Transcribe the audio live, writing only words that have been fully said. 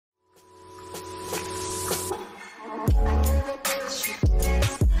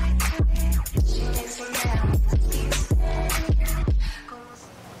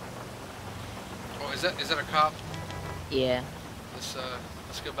cop? Yeah.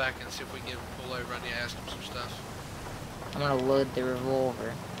 Let's go back and see if we can get him pull over. I need to ask him some stuff. I'm gonna load the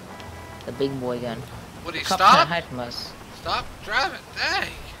revolver. The big boy gun. Would he Cop stop? can't hide from us. Stop driving.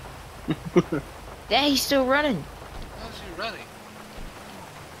 Dang. Yeah, he's still running. How's he running?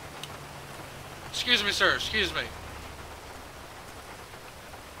 Excuse me, sir. Excuse me.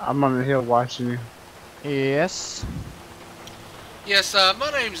 I'm on the hill watching you. Yes. Yes,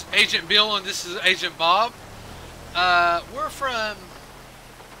 my name's Agent Bill and this is Agent Bob. We're from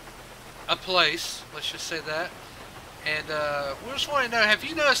a place, let's just say that. And we just want to know, have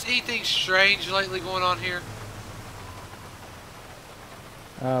you noticed anything strange lately going on here?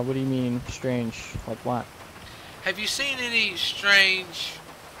 What do you mean strange? Like what? Have you seen any strange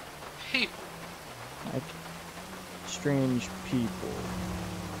people? Like strange people.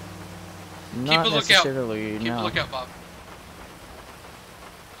 Keep Not a lookout. necessarily, Keep no. a lookout, Bob.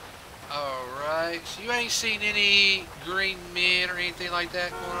 Alright, so you ain't seen any green men or anything like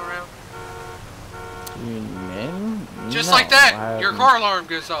that going around? Green men? Just No, like that, I your haven't. car alarm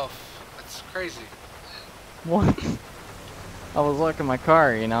goes off. That's crazy. What? I was looking at my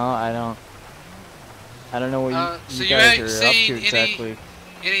car, you know. I don't know what So you you guys ain't are up seen to exactly.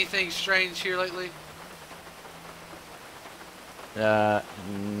 anything strange here lately?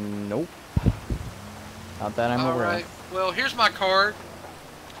 Nope. Not that I'm aware Alright, of. well here's my card.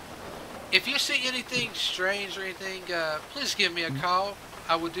 If you see anything strange or anything, please give me a call.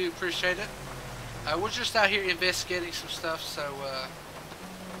 I would do appreciate it. We're just out here investigating some stuff, so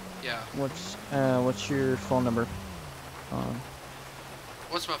yeah. What's your phone number?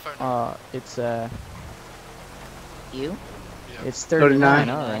 What's my phone number? It's You? Yeah. it's 39, 39.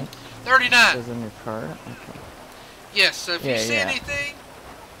 alright. 39. Says on your card. Okay. Yes, so if you Yeah, see yeah. anything,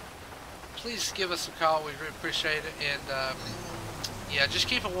 please give us a call. We really appreciate it. And yeah, just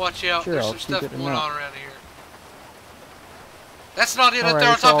keep a watch out. Sure, There's I'll some keep stuff it in going mind. on around here. That's not it up Alright,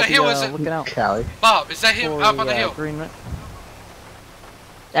 there on so top of I'll the hill, be, is it? looking out Cali. Bob, is that him for up on the a, hill? green man.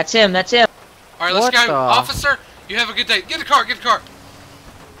 That's him. That's him. Alright, let's What go. the- Officer, you have a good day. Get a car, get a car.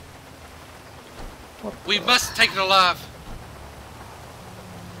 What We the- must take it alive.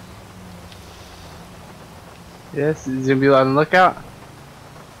 Yes, he's gonna be on the lookout.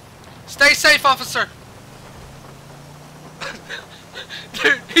 Stay safe, officer.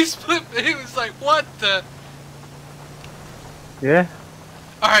 Dude, he split. He was like, what the? Yeah.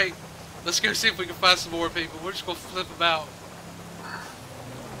 Alright, let's go see if we can find some more people. We're just gonna flip them out.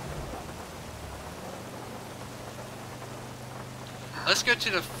 Let's go to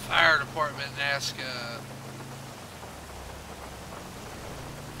the fire department and ask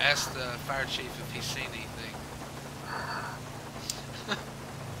the fire chief if he's seen anything.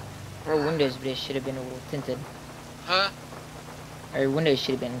 Our windows, but it should have been a little tinted. Huh? Our windows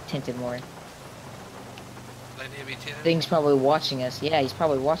should have been tinted more. They need to be tinted? Thing's probably watching us. Yeah, he's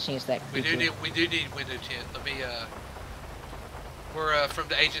probably watching us. That We creature. do need window tint. Let me we're from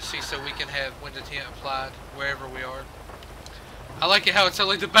the agency, so we can have window tint applied wherever we are. I like it how it's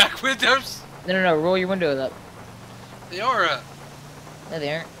only the back windows. No. Roll your windows up. They are up. No,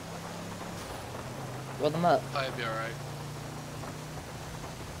 they aren't. Roll them up. Oh, it'll be alright.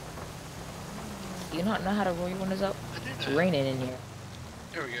 Do you not know how to roll your windows up? I do It's know. raining in here.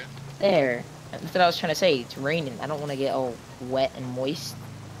 There we go. There. That's what I was trying to say. It's raining. I don't want to get all wet and moist.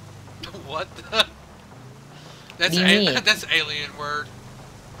 What the? That's What do you mean? that's an alien word.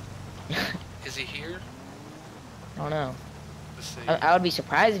 Is he here? I don't know. Let's see. I would be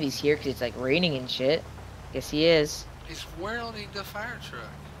surprised if he's here because it's like raining and shit. Guess he is. He's welding the fire truck.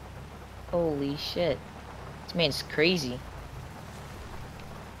 Holy shit. This man's crazy.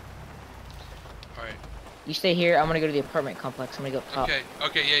 Alright. You stay here. I'm gonna go to the apartment complex. I'm gonna go up top.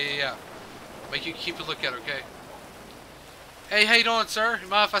 Okay, yeah. Make you keep a lookout, okay? Hey, how you doing, sir? You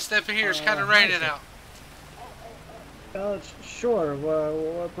mind if I step in here? It's kind of hi, raining sir. out. Sure.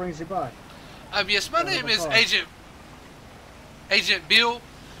 What brings you by? Yes, my name is Agent Bill.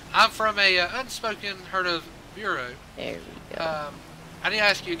 I'm from a unspoken heard of bureau. There we go. I need to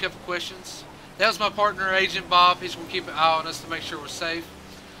ask you a couple questions. That was my partner, Agent Bob. He's gonna keep an eye on us to make sure we're safe.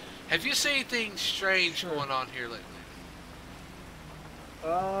 Have you seen anything strange Sure. going on here lately?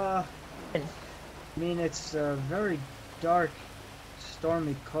 I mean, it's a very dark,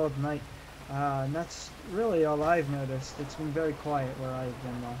 stormy, cold night. And that's really all I've noticed. It's been very quiet where I've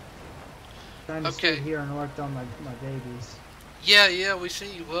been trying to Okay. stay here and worked on my babies. Yeah, we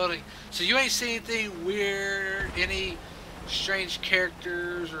see you welding. So you ain't seen anything weird, any strange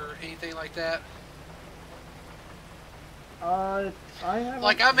characters or anything like that? I haven't.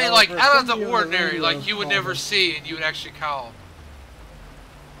 Like, I mean, however, like, out of sent the you ordinary, radio like, you would call never this- see and you would actually call.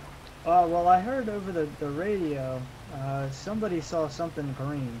 Well, I heard over the radio, somebody saw something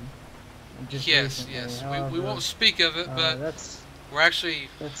green. Just Yes, recently. yes. We However, won't speak of it, but that's we're actually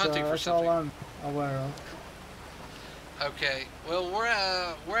hunting for that's something. all I'm aware of. Okay. Well,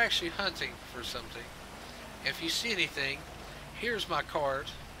 we're actually hunting for something. If you see anything, here's my card.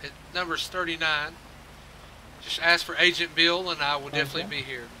 It number's 39. Just ask for Agent Bill, and I will definitely be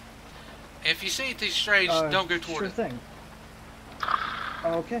here. If you see anything strange, don't go toward Sure it. thing.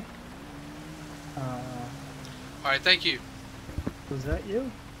 Okay. All right. Thank you. Was that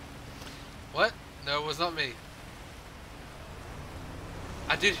you? What? No, it was not me.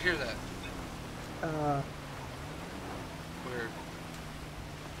 I did hear that. Weird.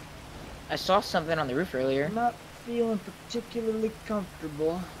 I saw something on the roof earlier. I'm not feeling particularly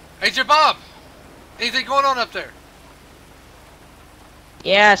comfortable. Agent Bob! Anything going on up there?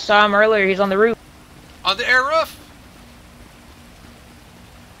 Yeah, I saw him earlier. He's on the roof. On the air roof?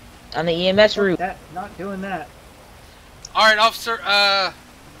 On the EMS roof. Not doing that. All right, officer.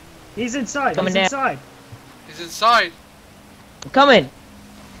 He's inside. Coming He's down. inside. He's inside. I'm coming.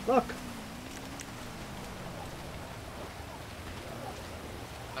 Look.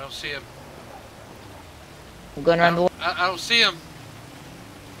 I don't see him. I'm going around the. I don't see him.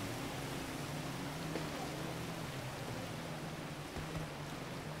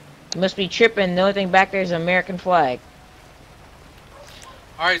 You must be tripping. The only thing back there is an American flag.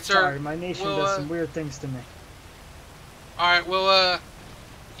 All right, sir. Sorry, my nation Well, does some weird things to me. All right. Well,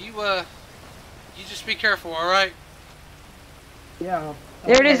 you just be careful. All right. Yeah.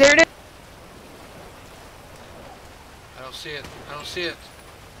 There it is. There it is. I don't see it. I don't see it.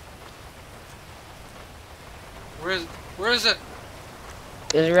 Where is it?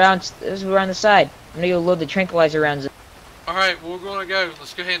 It's around the side. I'm gonna go load the tranquilizer rounds. All right. Well, we're gonna go.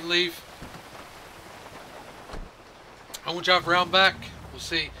 Let's go ahead and leave. I want to drive around back. We'll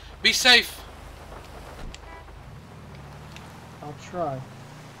see. Be safe. I'll try.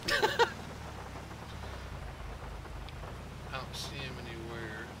 I don't see him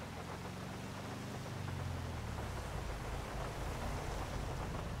anywhere.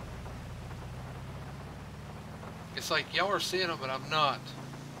 It's like y'all are seeing him, but I'm not.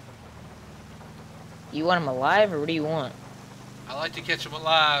 You want him alive, or what do you want? I like to catch him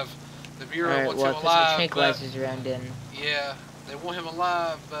alive. The Bureau Alright, wants well, him put some alive, but tranquilizers around in. yeah, they want him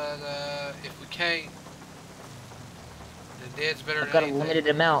alive, but if we can't, then dead's better I've than got a anything. limited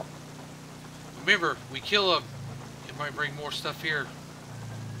amount. Remember, we kill him, it might bring more stuff here.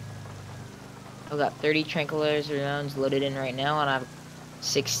 I've got 30 tranquilizer rounds loaded in right now, and I have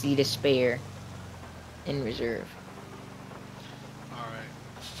 60 to spare in reserve. Alright,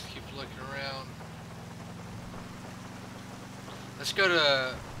 let's just keep looking around. Let's go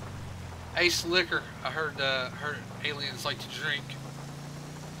to Ace Liquor. I heard aliens like to drink.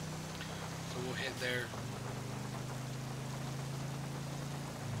 So we'll head there.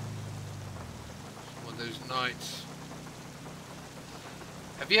 One of those nights.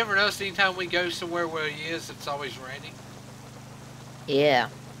 Have you ever noticed anytime we go somewhere where he is, it's always raining? Yeah.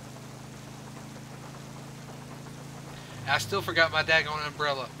 I still forgot my daggone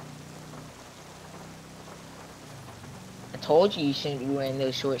umbrella. I told you shouldn't be wearing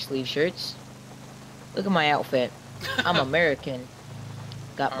those short sleeve shirts. Look at my outfit. I'm American.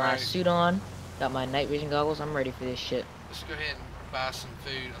 Got my Alright. suit on. Got my night vision goggles. I'm ready for this shit. Let's go ahead and buy some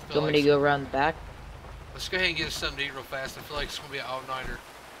food. I Do feel you want me like to go around the back? let's go ahead and get us something to eat real fast. I feel like it's going to be an all-nighter.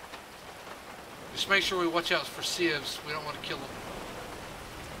 Just make sure we watch out for sieves. We don't want to kill them.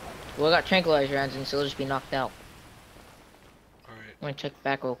 Well, I got tranquilizer rounds in, so they'll just be knocked out. Alright. I'm gonna check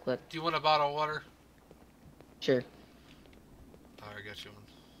back real quick. Do you want a bottle of water? Sure. Alright, got you one.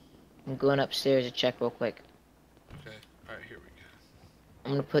 I'm going upstairs to check real quick. Okay. Alright, here we go.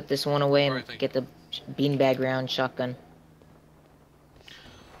 I'm gonna put this one away and Alright, thank get the beanbag round shotgun.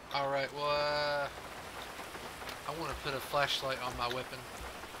 Alright, well, I want to put a flashlight on my weapon.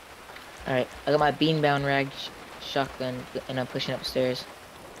 Alright, I got my beanbound rag shotgun, and I'm pushing upstairs.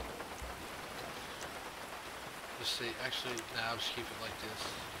 Let's see. Actually, nah, I'll just keep it like this.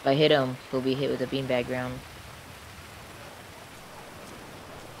 If I hit him, he'll be hit with a beanbag round.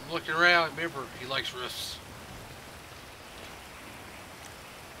 I'm looking around. Remember, he likes roofs.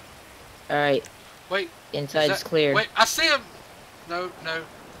 Alright, Wait. inside's clear. Wait, I see him! No, no.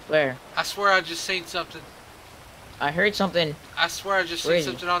 Where? I swear I just seen something. I heard something. I swear I just Where seen is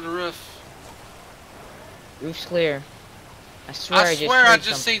he? something on the roof. Roof's clear. I swear I I just swear I heard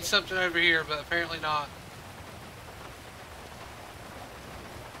just something. seen something over here, but apparently not.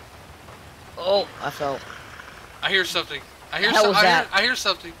 Oh, I fell. I hear something. I hear The hell something. was that? I hear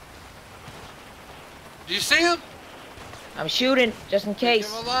something. Do you see him? I'm shooting, just in Keep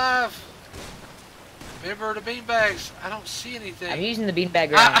case. him alive. Remember the beanbags. I don't see anything. I'm using the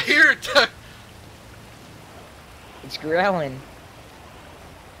beanbag I rounds. hear it too. It's growling.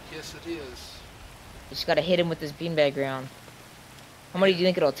 Yes, it is. Just gotta hit him with this beanbag round. How many do you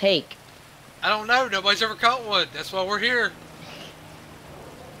think it'll take? I don't know. Nobody's ever caught one. That's why we're here.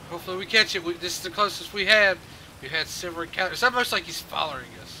 Hopefully we catch it. This is the closest we had. We've had several encounters. It's almost like he's following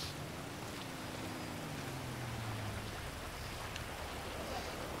us.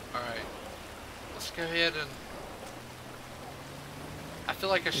 Alright. Let's go ahead and... I feel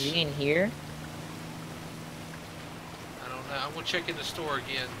like I Is should... he in here? I don't know. I'm going to check in the store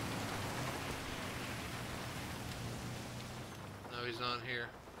again. No, he's not here.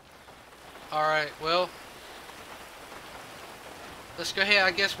 Alright, well... Let's go ahead.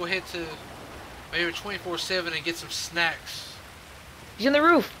 I guess we'll head to maybe 24/7 and get some snacks. He's on the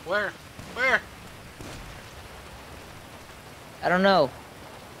roof. Where? Where? I don't know.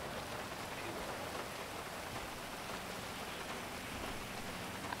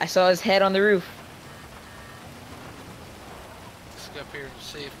 I saw his head on the roof. Let's go up here and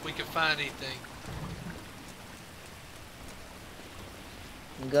see if we can find anything.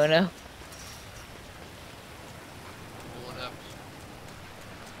 I'm gonna. Going up.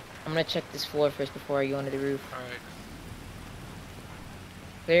 I'm gonna check this floor first before I go onto the roof. Alright.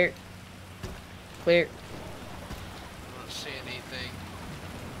 Clear. Clear. I'm not seeing anything.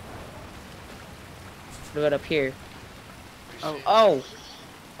 What about up here? We Oh, see- oh!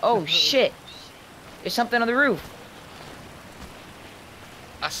 Oh, shit! There's something on the roof.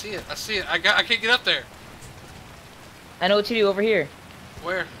 I see it. I see it. I can't get up there. I know what to do over here.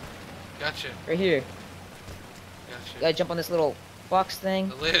 Where? Gotcha. Right here. Gotcha. Gotta jump on this little box thing.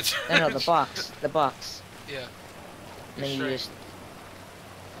 The ledge. No, the box. The box. Yeah. And then you Straight. just...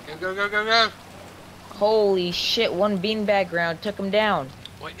 Go, go, go, go, go. Holy shit, one beanbag round took him down.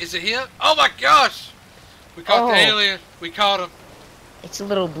 Wait, is it him? Oh my gosh! We caught the Oh. alien. We caught him. It's a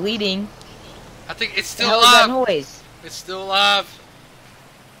little bleeding. I think it's The still hell is that alive. noise? It's still alive.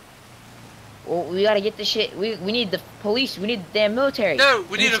 Well, we gotta get the shit. We need the police. We need the damn military. No,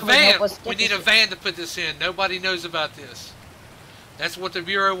 we need a somebody to van. help us get We need this a shit. van to put this in. Nobody knows about this. That's what the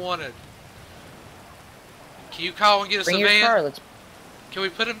Bureau wanted. Can you call and get us Bring a your van? car. Let's. Can we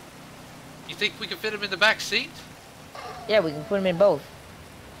put him? You think we can fit him in the back seat? Yeah, we can put him in both.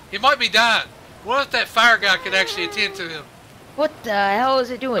 He might be dying. What if that fire guy could actually attend to him? What the hell is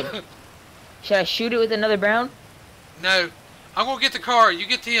it doing? Should I shoot it with another brown? No. I'm gonna get the car. You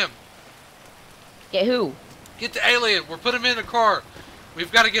get to him. Get who? Get the alien. We're putting him in the car.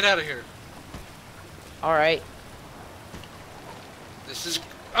 We've got to get out of here. All right. This is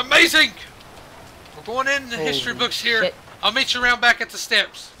amazing. We're going in the history Holy books here. shit. I'll meet you around back at the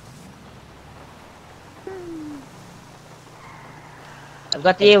steps. I've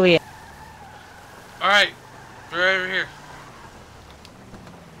got the alien. All right. We're over here.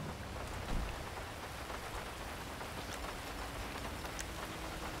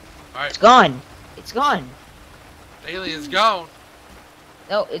 All right. It's gone. It's gone. The alien's gone.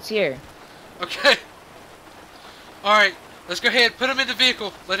 No, it's here. Okay. All right. Let's go ahead. Put him in the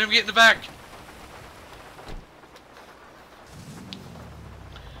vehicle. Let him get in the back.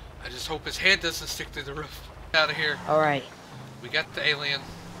 I just hope his head doesn't stick through the roof. Out of here. All right. We got the alien.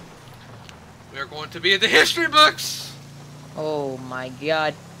 We are going to be in the history books. Oh my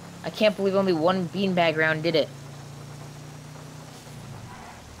god. I can't believe only one beanbag round did it.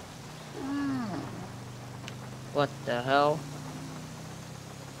 What the hell?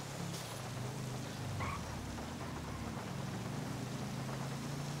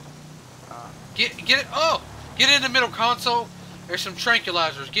 Get it. Oh, get in the middle console. There's some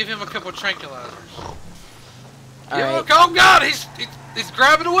tranquilizers. Give him a couple tranquilizers. Give him a, Alright. oh God, he's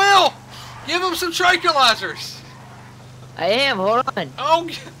grabbing the wheel. Give him some tranquilizers. I am, hold on. Oh,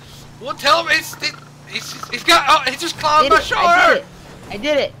 well, tell him he's got. Oh, he just climbed Did my it. shoulder. I did it. I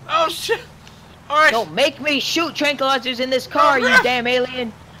did it. Oh shit. All right. Don't make me shoot tranquilizers in this car, you damn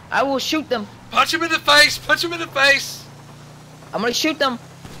alien. I will shoot them. Punch him in the face. Punch him in the face. I'm gonna shoot them.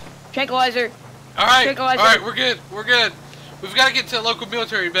 Tranquilizer. All right. Tranquilizer. All right. We're good. We're good. We've got to get to a local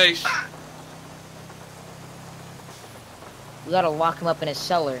military base. We gotta lock him up in a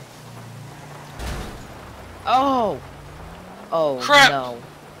cellar. Oh. Oh Crap. no.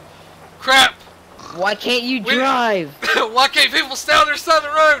 Crap. Why can't you We- drive? Why can't people stay on their side of the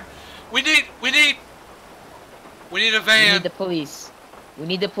road? We need a We van. need the police. We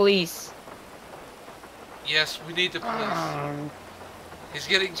need the police. Yes, we need the police. He's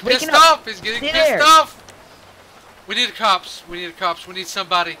getting He's waking pissed up. off. He's getting Stay pissed there. off. We need the cops. We need the cops. We need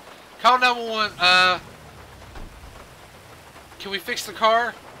somebody. Call 911. Can we fix the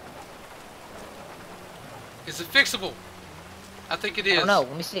car? Is it fixable? I think it is. I don't know.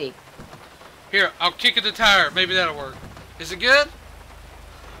 Let me see. Here, I'll kick at the tire. Maybe that'll work. Is it good?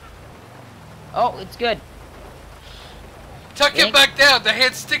 Oh, it's good. Tuck it back down. The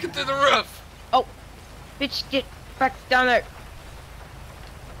head's sticking through the roof. Oh, bitch, get back down there.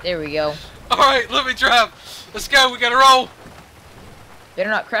 There we go. All right, let me drive. Let's go. We gotta roll. Better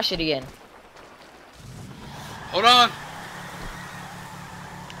not crush it again. Hold on.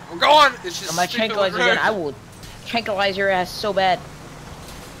 We're going. It's just On my sticking tranquilizer with the gun, road. I will tranquilize your ass so bad.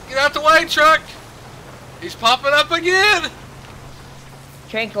 Get out the way, truck. He's popping up again.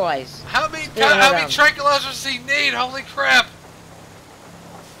 Tranquilize. How many around. tranquilizers does he need? Holy crap.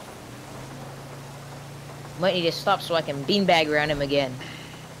 Might need to stop so I can beanbag around him again.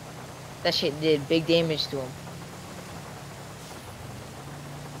 That shit did big damage to him.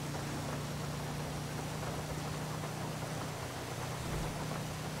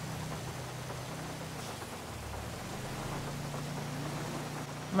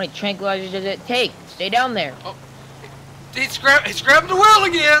 How many tranquilizers does it take? Stay down there. Oh, he's grabbing the wheel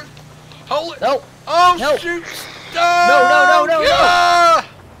again. Holy. No. Oh No. shoot. No, no. Yeah.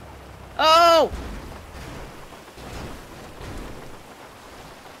 Oh!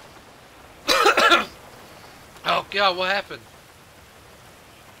 Oh God, what happened?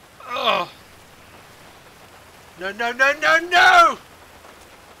 Oh. No, no, no, no, no!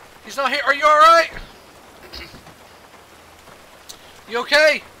 He's not here. Are you alright? You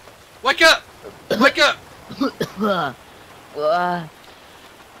okay? Wake up! Wake up!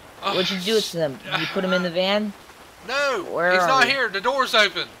 What'd you do to them? Did you put them in the van? No, Where he's are not we? here. The door's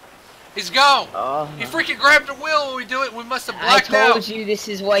open. He's gone. Oh. He freaking grabbed the wheel when we do it. We must have I blacked out. told you this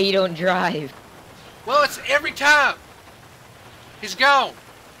is why you don't drive. Well, it's every time. He's gone.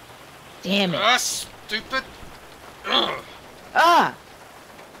 Damn it. Ah, stupid. Ugh. Ah!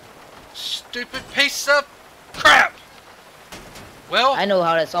 Stupid piece of crap. Well, I know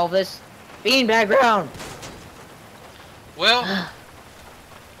how to solve this. Beanbag round! well,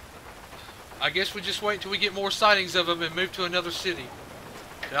 I guess we just wait until we get more sightings of him and move to another city.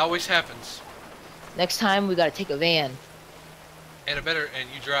 It always happens. Next time we gotta take a van. And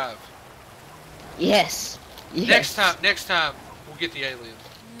you drive. Yes. Yes. Next time, we'll get the aliens.